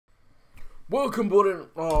Welcome, one and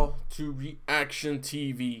all, to Reaction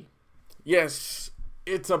TV. Yes,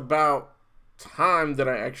 it's about time that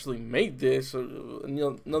I actually made this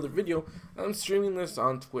another video. I'm streaming this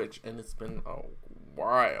on Twitch, and it's been a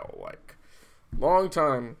while, like long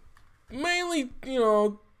time. Mainly,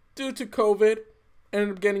 due to COVID.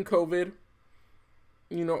 Ended up getting COVID.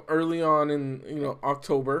 Early on in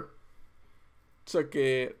October. Took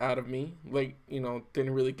it out of me. Like,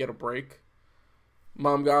 didn't really get a break.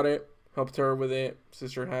 Mom got it. Helped her with it.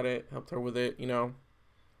 Sister had it. Helped her with it,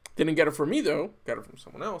 Didn't get it from me, though. Got it from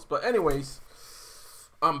someone else. But anyways,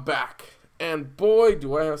 I'm back. And boy,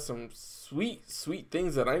 do I have some sweet, sweet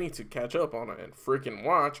things that I need to catch up on and freaking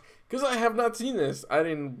watch. Because I have not seen this. I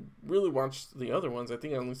didn't really watch the other ones. I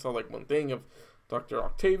think I only saw like one thing of Dr.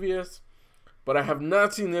 Octavius. But I have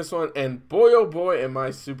not seen this one. And boy, oh boy, am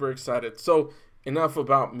I super excited. So, enough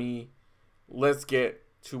about me. Let's get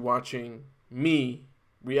to watching me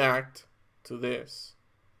react to this.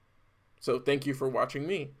 So thank you for watching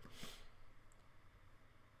me.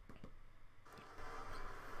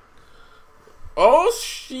 Oh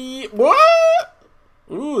shit, what?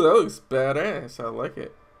 Ooh, that looks badass. I like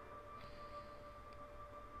it.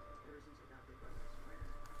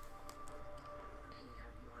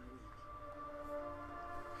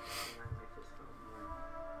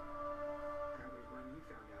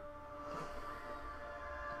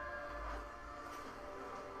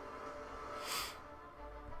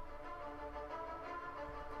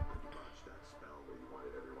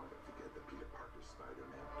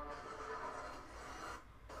 Spiderman.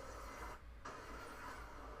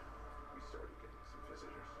 We started getting some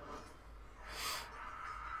visitors.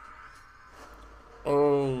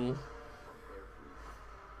 Oh. From every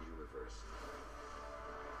universe.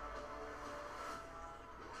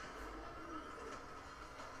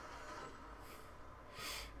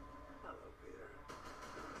 Hello, Peter.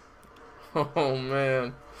 Oh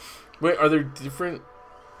man. Wait, are there different?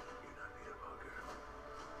 You're not Peter Parker.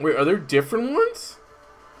 Wait, are there different ones?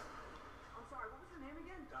 I'm sorry, what was your name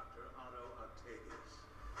again? Dr. Otto Octavius.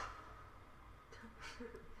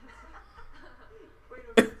 Wait,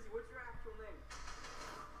 no, seriously, what's your actual name?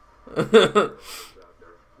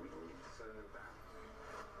 We need to send him back.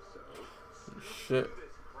 So, Shit. do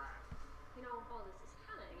this crap. You know, all this is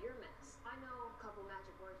kind of your mess. I know a couple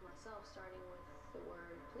magic words myself, starting with the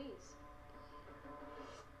word please.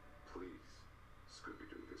 Please,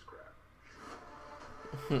 Scooby-Doo this crap.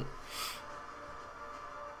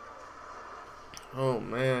 Oh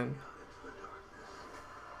man. Out into the darkness.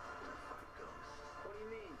 To fight ghosts. What do you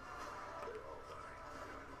mean? They're all dying.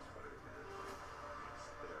 Joining Spider-Man. It's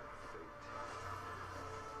their fate.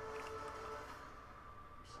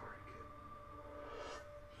 I'm sorry, kid.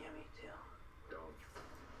 Yeah, me too. Don't.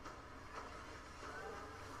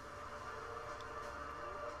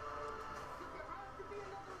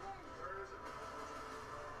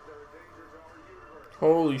 There are dangers to our universe.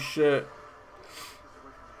 Holy shit.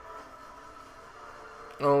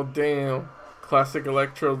 Oh damn. Classic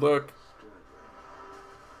Electro look.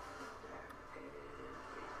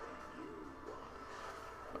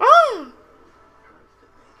 Ah!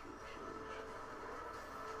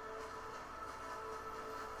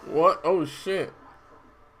 What? Oh shit.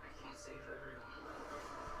 I can't save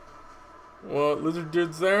everyone. What? Lizard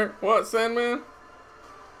dude's there? What, Sandman?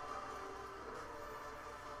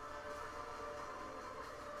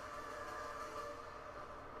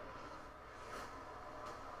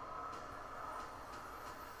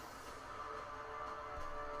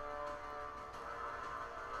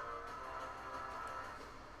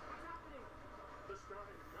 They're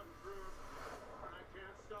starting to come through, and I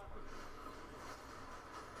can't stop them.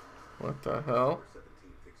 What the hell? December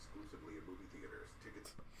 17th, exclusively in movie theaters.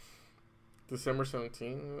 Tickets. December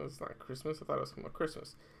 17th? It's not Christmas? I thought it was about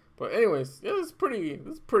Christmas. But anyways, yeah, this is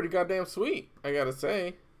pretty goddamn sweet, I gotta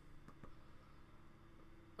say.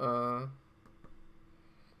 I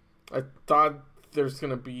thought there's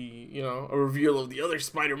gonna be, a reveal of the other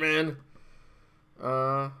Spider-Man.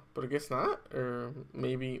 But I guess not. Or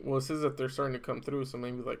maybe, well, it says that they're starting to come through, so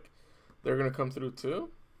maybe, like, they're gonna come through too?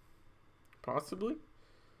 Possibly?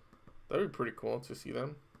 That'd be pretty cool to see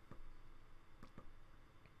them.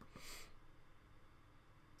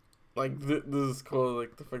 Like, this is cool,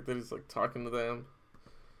 like, the fact that he's, like, talking to them.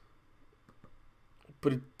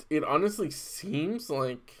 But it honestly seems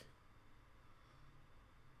like,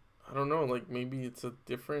 I don't know, like, maybe it's a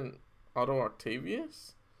different Otto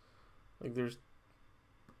Octavius? Like, there's,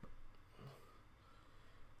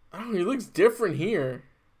 I don't know, he looks different here.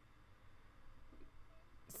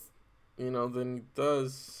 Than he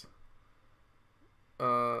does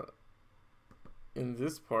in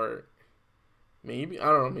this part. Maybe, I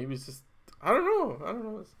don't know, maybe it's just I don't know. I don't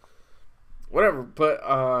know. Whatever. But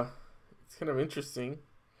it's kind of interesting.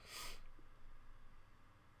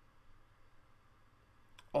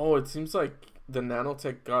 Oh, it seems like the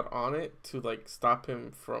nanotech got on it to like stop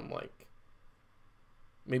him from like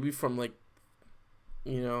maybe from like,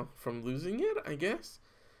 you know, from losing it, I guess,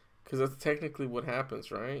 because that's technically what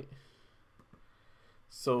happens, right?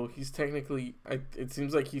 So he's technically, it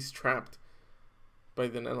seems like he's trapped by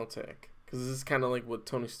the nanotech, because this is kind of like what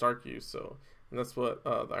Tony Stark used. So, and that's what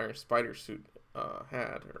the Iron Spider suit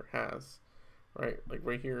had or has, right? Like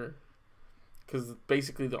right here, because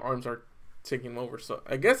basically the arms are taking him over. So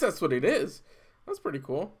I guess that's what it is. That's pretty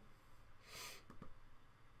cool.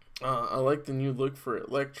 I like the new look for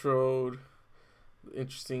Electrode.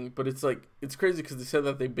 Interesting, but it's like, it's crazy because they said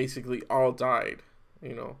that they basically all died,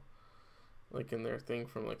 you know, like in their thing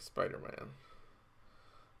from like Spider-Man.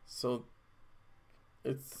 So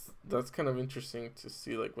that's kind of interesting to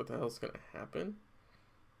see like what the hell's gonna happen.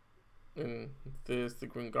 And this, the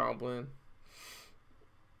Green Goblin.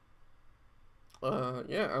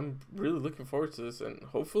 Yeah, I'm really looking forward to this, and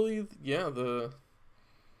hopefully, yeah, the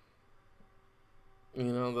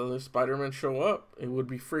other Spider-Man show up. It would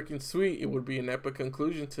be freaking sweet. It would be an epic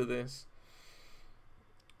conclusion to this.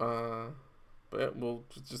 But we'll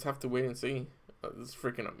just have to wait and see. This is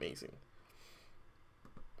freaking amazing.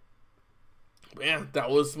 But yeah, that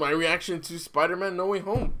was my reaction to Spider-Man No Way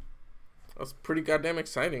Home. That was pretty goddamn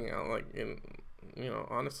exciting.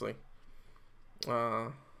 Honestly.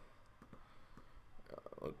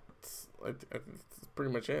 That's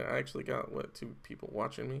pretty much it. I actually got, 2 people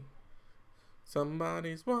watching me.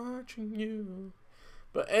 Somebody's watching you.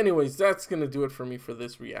 But anyways, that's gonna do it for me for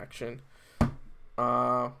this reaction.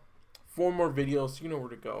 4 more videos. You know where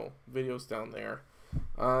to go. Videos down there.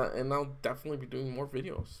 And I'll definitely be doing more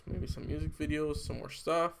videos. Maybe some music videos, some more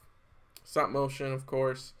stuff. Stop motion, of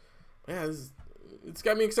course. But yeah, it's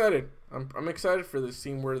got me excited. I'm excited for this,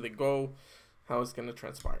 seeing where they go, how it's gonna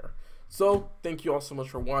transpire. So, thank you all so much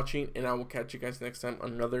for watching, and I will catch you guys next time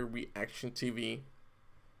on another Reaction TV.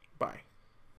 Bye.